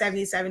than the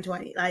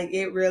 7720. Like,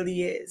 it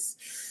really is.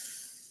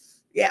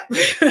 Yeah.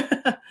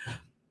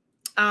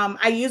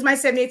 I use my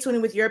 7820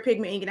 with your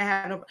pigment ink, and I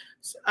have no.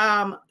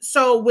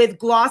 So with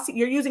glossy,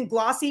 you're using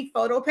glossy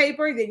photo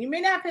paper, then you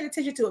may not pay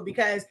attention to it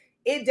because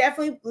it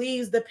definitely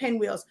leaves the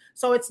pinwheels.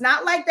 So it's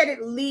not like that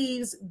it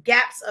leaves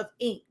gaps of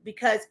ink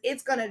because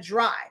it's gonna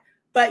dry,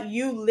 but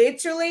you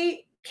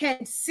literally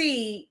can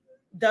see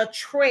the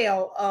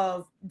trail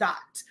of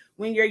dots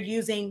when you're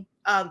using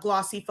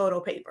glossy photo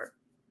paper.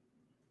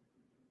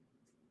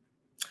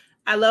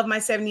 I love my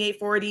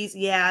 7840s.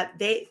 Yeah,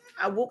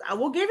 I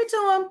will give it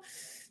to them.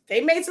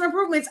 They made some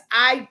improvements.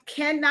 I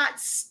cannot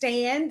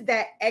stand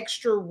that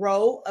extra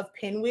row of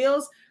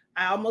pinwheels.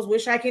 I almost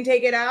wish I can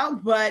take it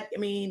out, but I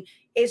mean,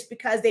 it's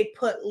because they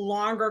put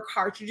longer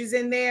cartridges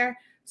in there.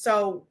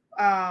 So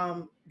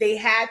they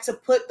had to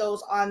put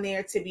those on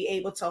there to be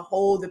able to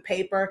hold the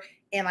paper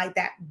in like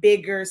that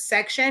bigger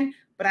section.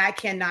 But I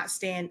cannot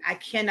stand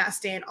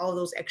all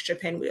those extra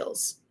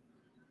pinwheels.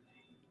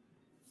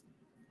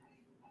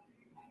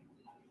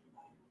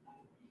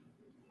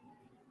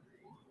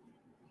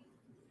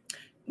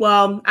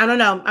 Well, I don't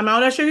know. I'm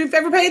not sure if you've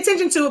ever paid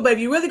attention to it, but if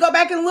you really go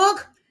back and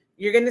look,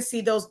 you're going to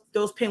see those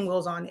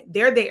pinwheels on it.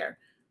 They're there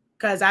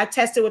because I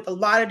tested with a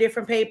lot of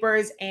different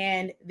papers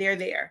and they're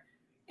there.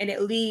 And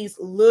it leaves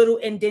little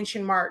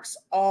indentation marks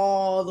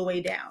all the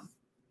way down.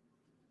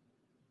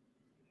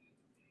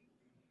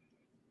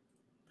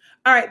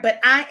 All right, but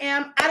I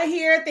am out of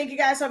here. Thank you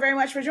guys so very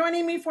much for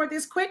joining me for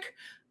this quick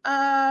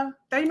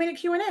 30-minute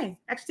Q&A.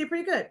 Actually did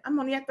pretty good. I'm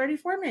only at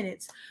 34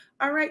 minutes.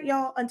 All right,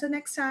 y'all. Until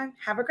next time,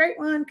 have a great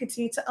one.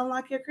 Continue to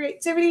unlock your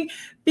creativity.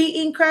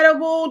 Be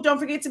incredible. Don't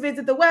forget to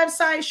visit the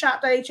website,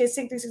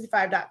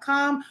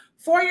 shop.hsink365.com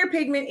for your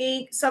pigment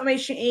ink,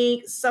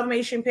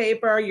 sublimation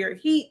paper, your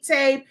heat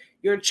tape,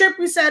 your chip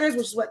resetters,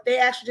 which is what they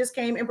actually just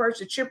came and purchased,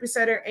 the chip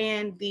resetter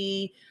and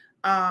the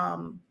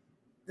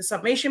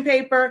sublimation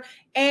paper.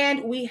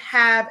 And we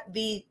have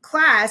the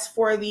class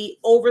for the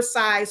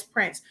oversized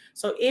prints.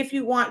 So if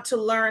you want to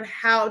learn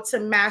how to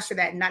master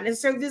that, not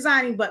necessarily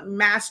designing, but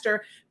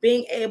master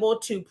being able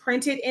to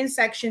print it in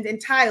sections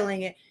and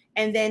tiling it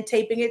and then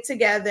taping it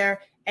together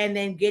and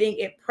then getting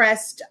it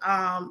pressed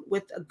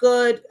with a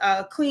good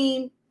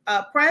clean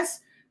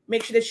press,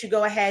 make sure that you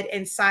go ahead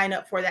and sign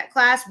up for that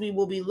class. We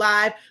will be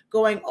live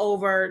going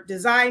over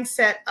design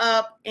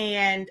setup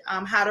and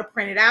how to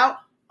print it out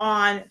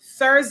on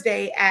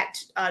Thursday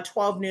at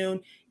 12 noon.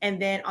 And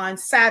then on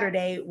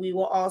Saturday, we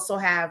will also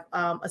have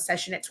a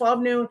session at 12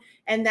 noon.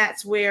 And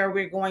that's where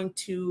we're going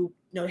to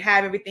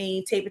have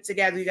everything, tape it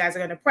together. You guys are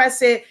going to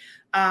press it.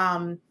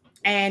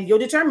 And you'll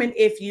determine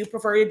if you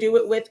prefer to do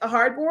it with a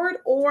hardboard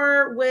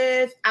or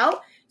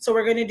without. So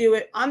we're going to do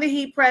it on the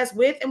heat press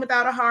with and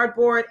without a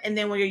hardboard. And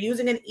then when you're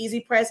using an easy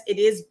press, it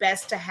is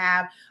best to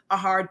have a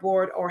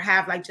hardboard or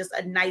have like just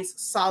a nice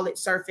solid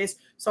surface.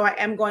 So I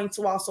am going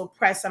to also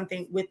press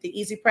something with the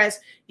easy press.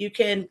 You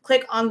can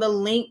click on the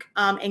link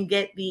and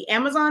get the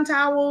Amazon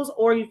towels,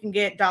 or you can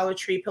get Dollar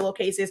Tree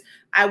pillowcases.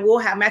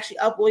 I'm actually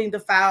uploading the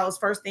files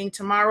first thing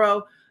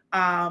tomorrow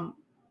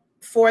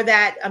for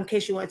that, in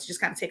case you want to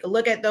just kind of take a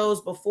look at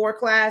those before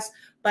class.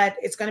 But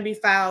it's going to be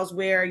files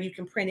where you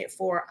can print it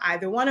for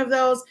either one of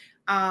those.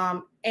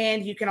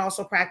 And you can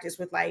also practice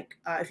with like,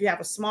 if you have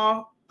a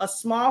small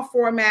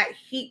format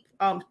heat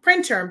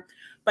printer,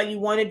 but you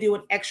want to do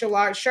an extra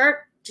large shirt,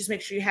 just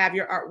make sure you have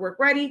your artwork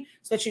ready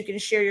so that you can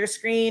share your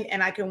screen,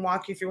 and I can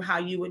walk you through how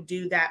you would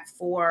do that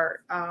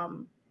for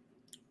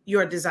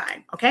your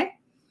design. Okay.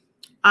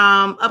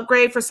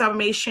 Upgrade for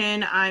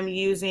sublimation, I'm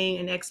using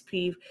an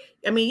XP.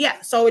 I mean,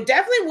 yeah, so it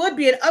definitely would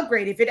be an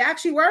upgrade if it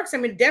actually works. I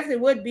mean, it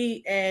definitely would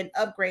be an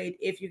upgrade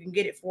if you can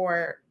get it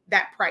for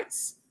that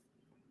price.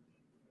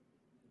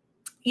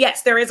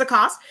 Yes, there is a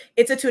cost.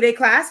 It's a 2-day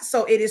class,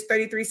 so it is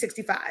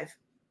 $33.65.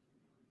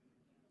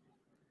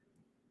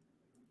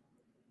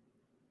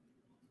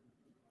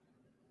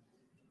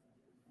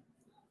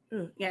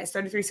 Yeah, it's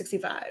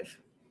 $33.65.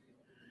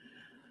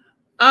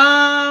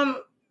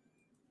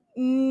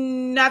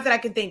 Not that I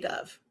can think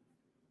of.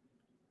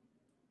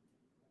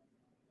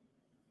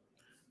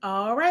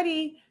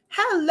 Alrighty.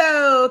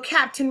 Hello,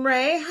 Captain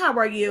Ray. How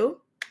are you?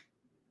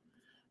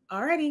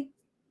 Alrighty.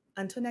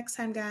 Until next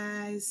time,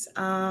 guys.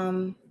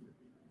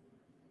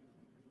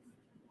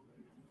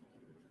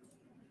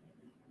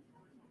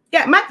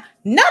 Yeah, none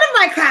of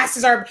my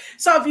classes are.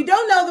 So if you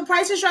don't know, the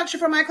pricing structure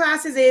for my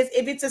classes is,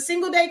 if it's a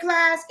single day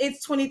class,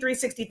 it's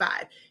 $23.65.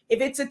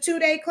 If it's a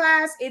 2-day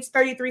class, it's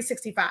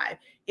 $33.65.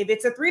 If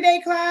it's a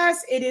 3-day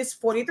class, it is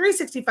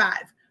 $43.65.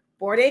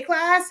 4-day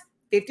class,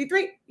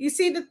 $53. You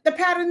see the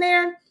pattern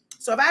there?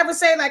 So if I ever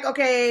say like,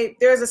 okay,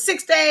 there's a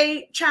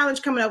 6-day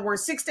challenge coming up or a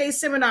 6-day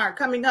seminar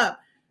coming up.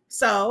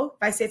 So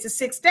if I say it's a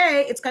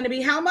 6-day, it's going to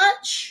be how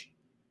much?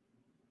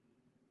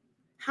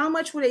 How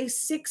much would a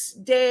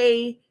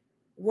 6-day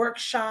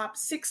workshop,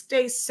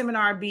 6-day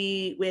seminar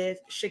be with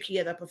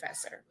Shakia the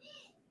Professor?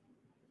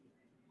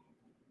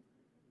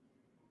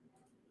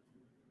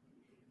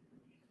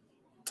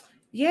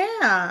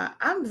 Yeah,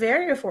 I'm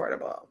very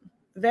affordable.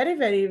 Very,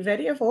 very,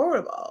 very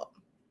affordable.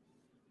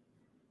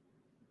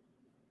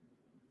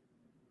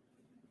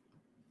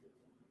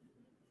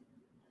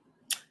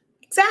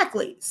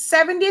 Exactly.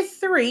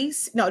 73.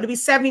 No, it'll be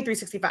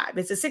 $73.65.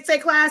 It's a 6-day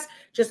class.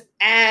 Just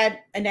add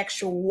an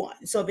extra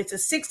one. So if it's a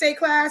 6-day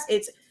class,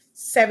 it's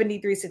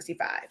 $73.65.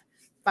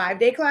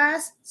 5-day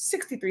class,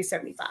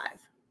 $63.75.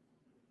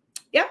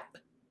 Yep.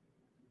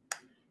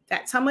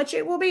 That's how much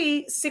it will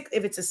be.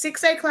 If it's a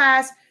 6-day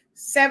class,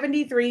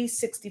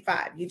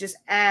 $73.65. You just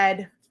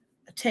add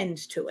a 10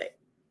 to it.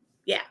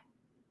 Yeah.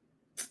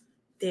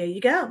 There you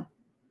go.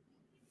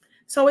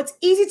 So it's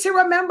easy to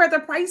remember the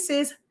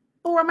prices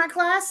for my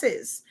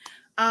classes.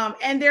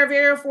 And they're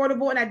very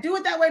affordable. And I do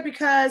it that way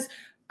because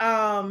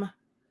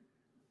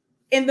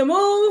in the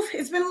move,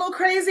 it's been a little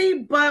crazy,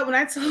 but when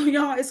I tell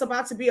y'all it's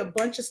about to be a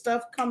bunch of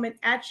stuff coming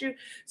at you.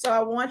 So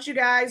I want you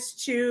guys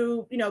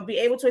to, be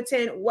able to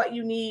attend what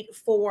you need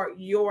for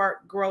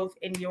your growth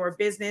in your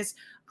business,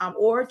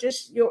 or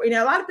just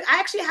I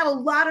actually have a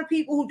lot of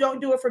people who don't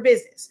do it for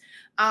business.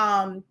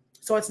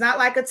 So it's not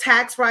like a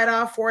tax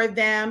write-off for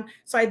them.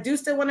 So I do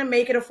still want to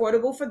make it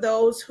affordable for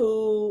those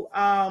who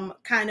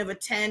kind of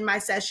attend my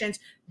sessions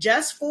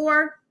just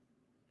for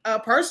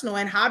personal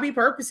and hobby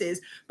purposes,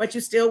 but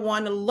you still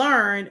want to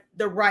learn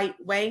the right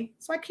way.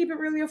 So I keep it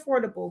really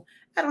affordable.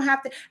 I don't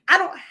have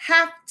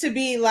to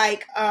be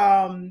like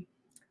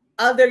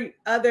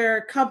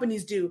other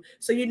companies do.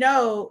 So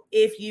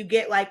if you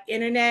get like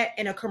internet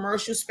in a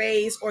commercial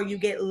space, or you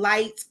get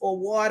lights or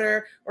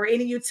water or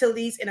any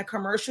utilities in a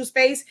commercial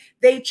space,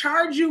 they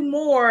charge you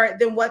more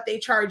than what they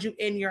charge you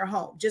in your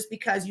home, just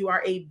because you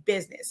are a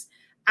business.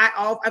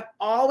 I've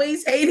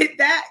always hated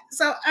that.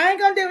 So I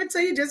ain't gonna do it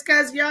to you just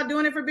because y'all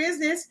doing it for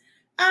business.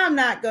 I'm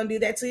not gonna do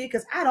that to you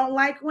because I don't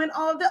like when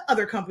all the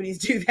other companies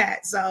do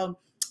that. So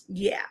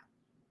yeah.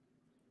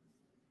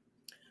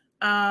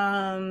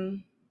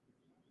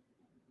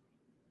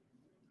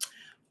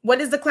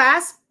 What is the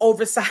class?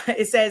 Oversized.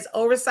 It says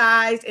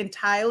oversized and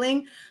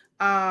tiling.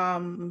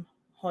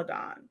 Hold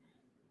on.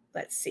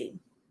 Let's see.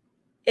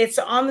 It's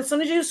on, as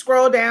soon as you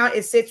scroll down,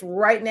 it sits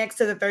right next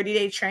to the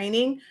 30-day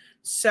training.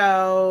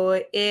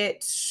 So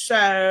it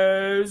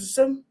shows,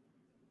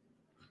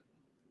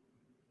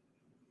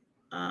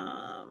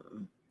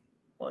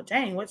 well,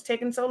 dang, what's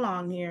taking so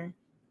long here?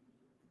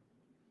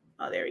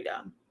 Oh, there we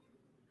go.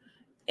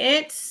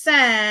 It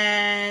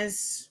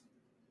says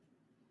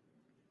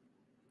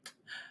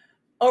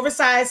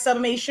oversized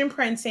sublimation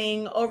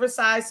printing,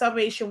 oversized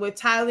sublimation with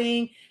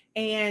tiling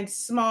and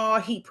small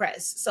heat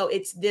press. So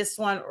it's this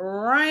one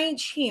right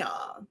here.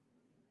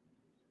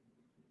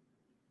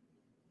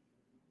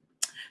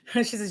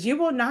 She says, you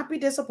will not be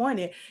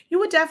disappointed. You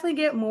will definitely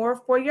get more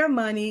for your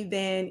money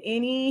than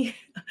any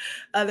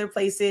other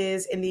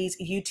places in these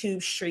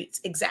YouTube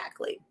streets.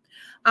 Exactly.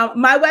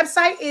 My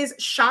website is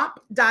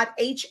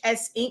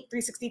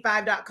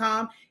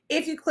shop.hsink365.com.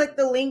 If you click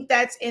the link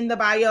that's in the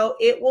bio,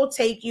 it will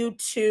take you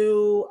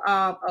to,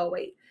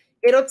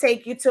 it'll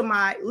take you to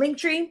my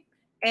Linktree.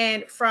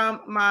 And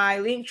from my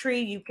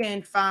Linktree, you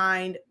can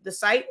find the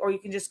site, or you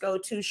can just go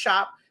to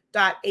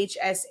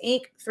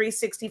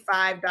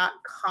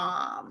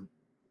shop.hsink365.com.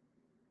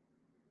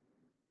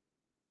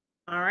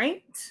 All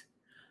right.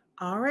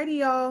 Alrighty,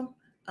 y'all.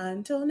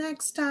 Until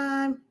next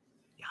time.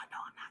 Y'all know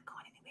I'm not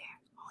going anywhere.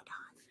 Hold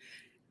on.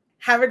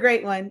 Have a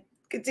great one.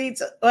 Continue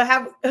to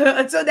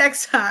until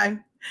next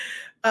time.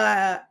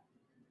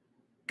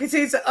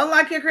 Continue to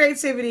unlock your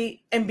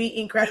creativity and be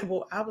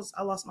incredible. I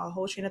lost my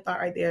whole train of thought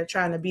right there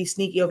trying to be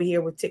sneaky over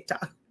here with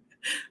TikTok.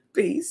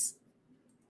 Peace.